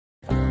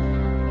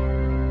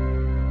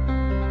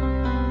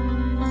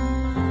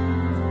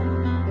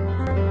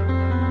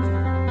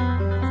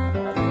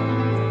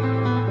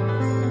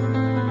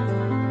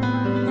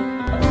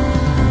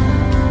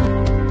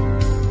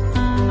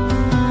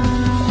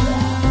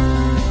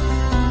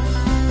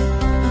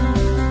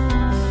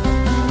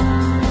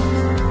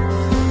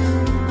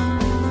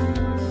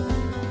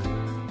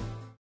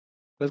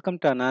Welcome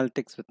to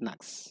Analytics with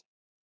Nags.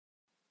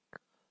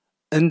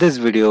 In this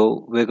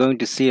video, we're going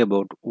to see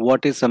about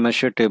what is a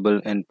measure table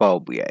in Power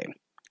BI.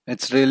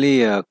 It's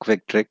really a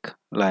quick trick.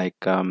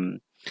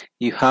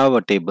 You have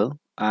a table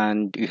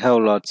and you have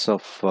lots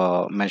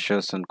of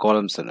measures and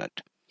columns in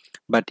it.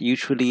 But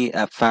usually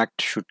a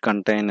fact should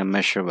contain a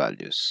measure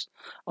values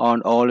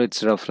and all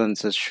its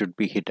references should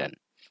be hidden.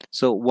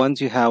 So once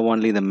you have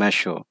only the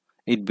measure,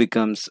 it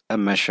becomes a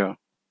measure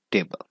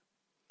table.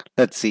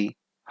 Let's see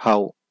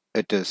how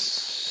it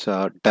is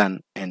done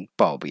in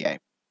Power BI.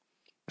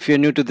 If you're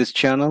new to this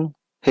channel,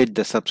 hit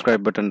the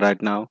subscribe button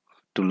right now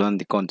to learn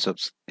the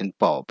concepts in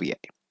Power BI.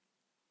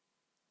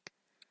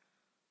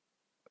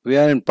 We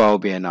are in Power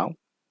BI now,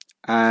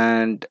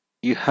 and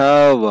you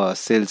have a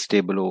sales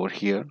table over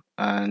here,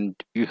 and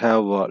you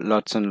have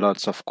lots and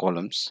lots of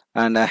columns.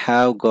 And I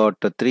have got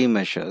three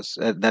measures.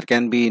 There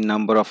can be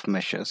number of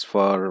measures.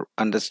 For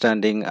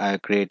understanding, I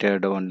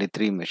created only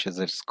three measures.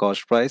 It's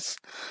cost price,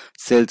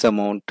 sales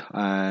amount,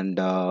 and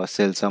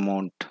sales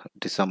amount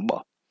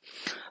December.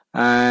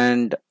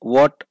 And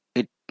what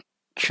it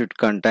should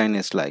contain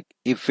is like,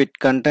 if it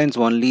contains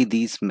only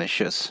these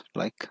measures,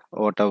 like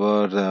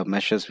whatever the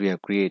measures we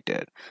have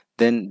created,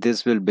 then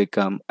this will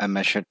become a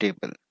measure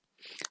table.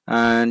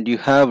 And you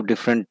have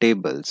different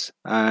tables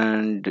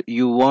and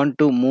you want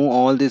to move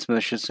all these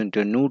measures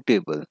into a new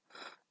table,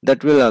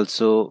 that will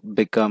also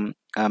become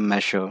a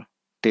measure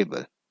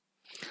table.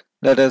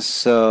 Let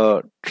us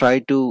try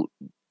to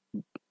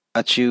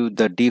achieve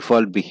the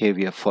default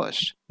behavior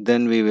first,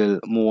 then we will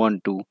move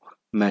on to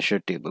measure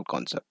table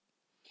concept.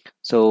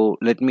 So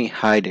let me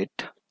hide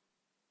it.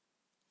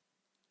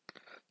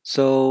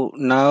 So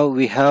now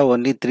we have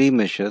only three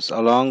measures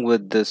along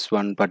with this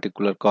one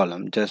particular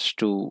column, just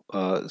to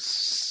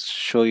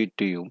show it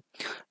to you.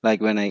 Like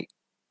when I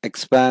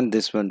expand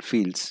this one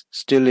fields,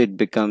 still it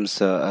becomes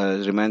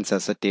remains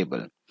as a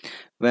table.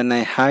 When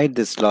I hide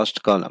this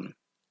last column,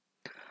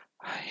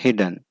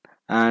 hidden,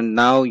 and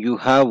now you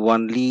have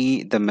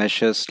only the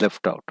measures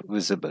left out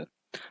visible.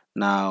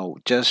 Now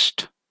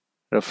just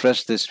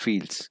refresh these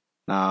fields.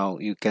 Now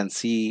you can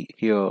see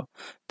here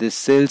this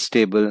sales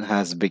table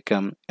has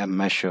become a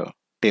measure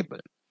table.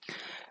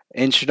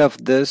 Instead of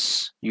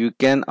this, you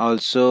can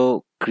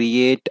also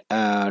create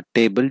a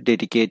table,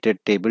 dedicated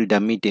table,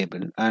 dummy table,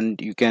 and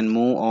you can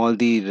move all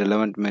the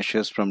relevant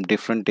measures from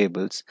different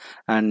tables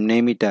and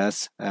name it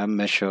as a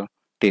measure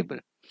table.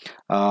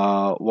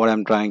 What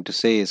I'm trying to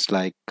say is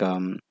like,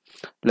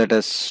 let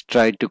us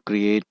try to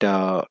create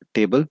a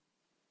table.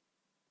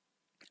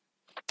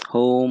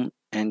 Home,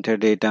 enter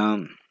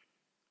data,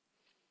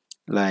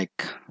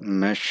 like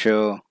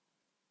measure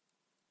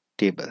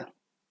table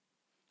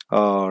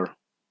or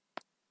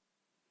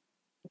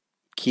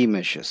key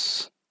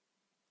measures.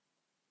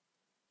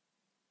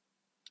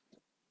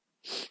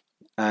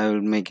 I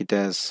will make it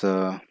as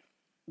a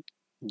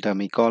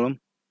dummy column.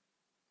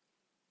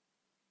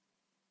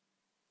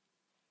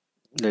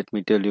 Let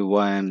me tell you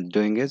why I'm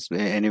doing this.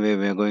 Anyway,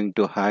 we're going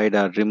to hide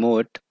or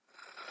remove it.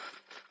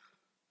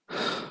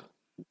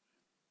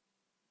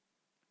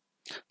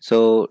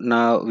 So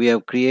now we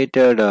have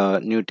created a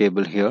new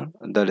table here,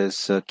 that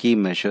is key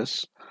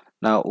measures.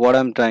 Now what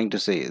I'm trying to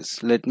say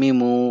is, let me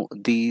move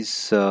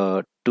these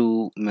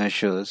two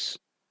measures.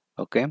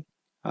 Okay,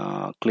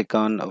 click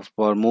on,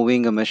 for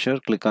moving a measure,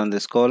 click on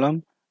this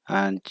column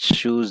and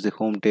choose the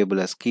home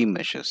table as key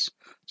measures,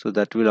 so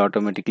that will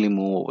automatically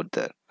move over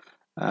there.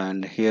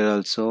 And here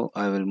also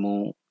I will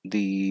move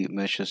the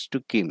measures to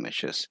key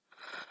measures.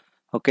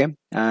 Okay,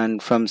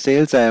 and from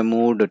sales I have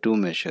moved two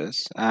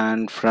measures,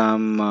 and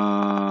from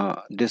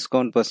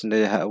discount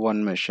percentage I have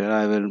one measure.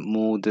 I will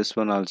move this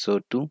one also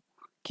to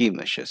key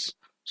measures.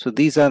 So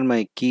these are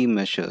my key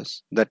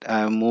measures that I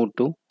have moved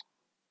to.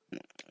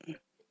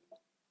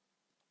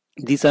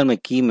 These are my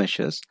key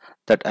measures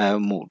that I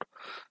have moved.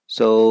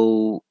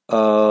 So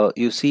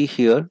you see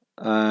here,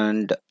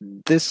 and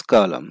this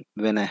column,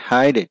 when I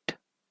hide it,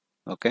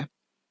 okay,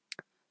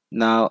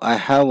 now I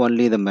have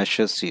only the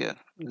measures here.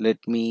 Let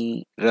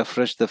me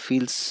refresh the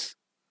fields.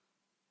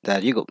 There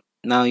you go.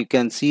 Now you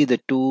can see the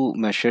two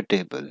measure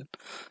table.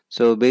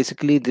 So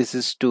basically this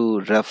is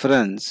to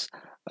reference,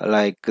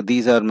 like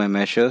these are my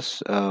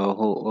measures.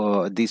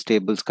 These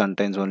tables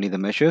contains only the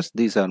measures.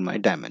 These are my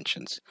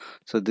dimensions.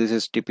 So this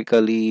is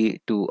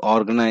typically to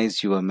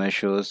organize your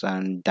measures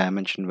and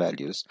dimension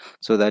values,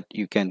 so that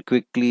you can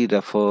quickly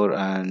refer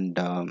and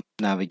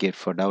navigate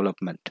for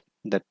development.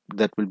 That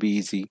will be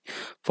easy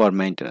for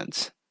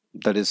maintenance.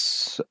 That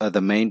is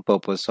the main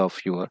purpose of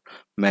your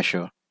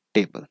measure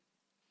table.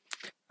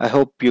 I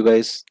hope you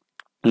guys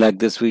like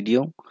this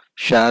video.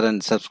 Share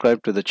and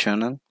subscribe to the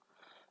channel,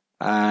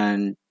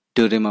 and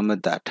do remember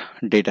that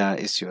data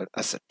is your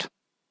asset.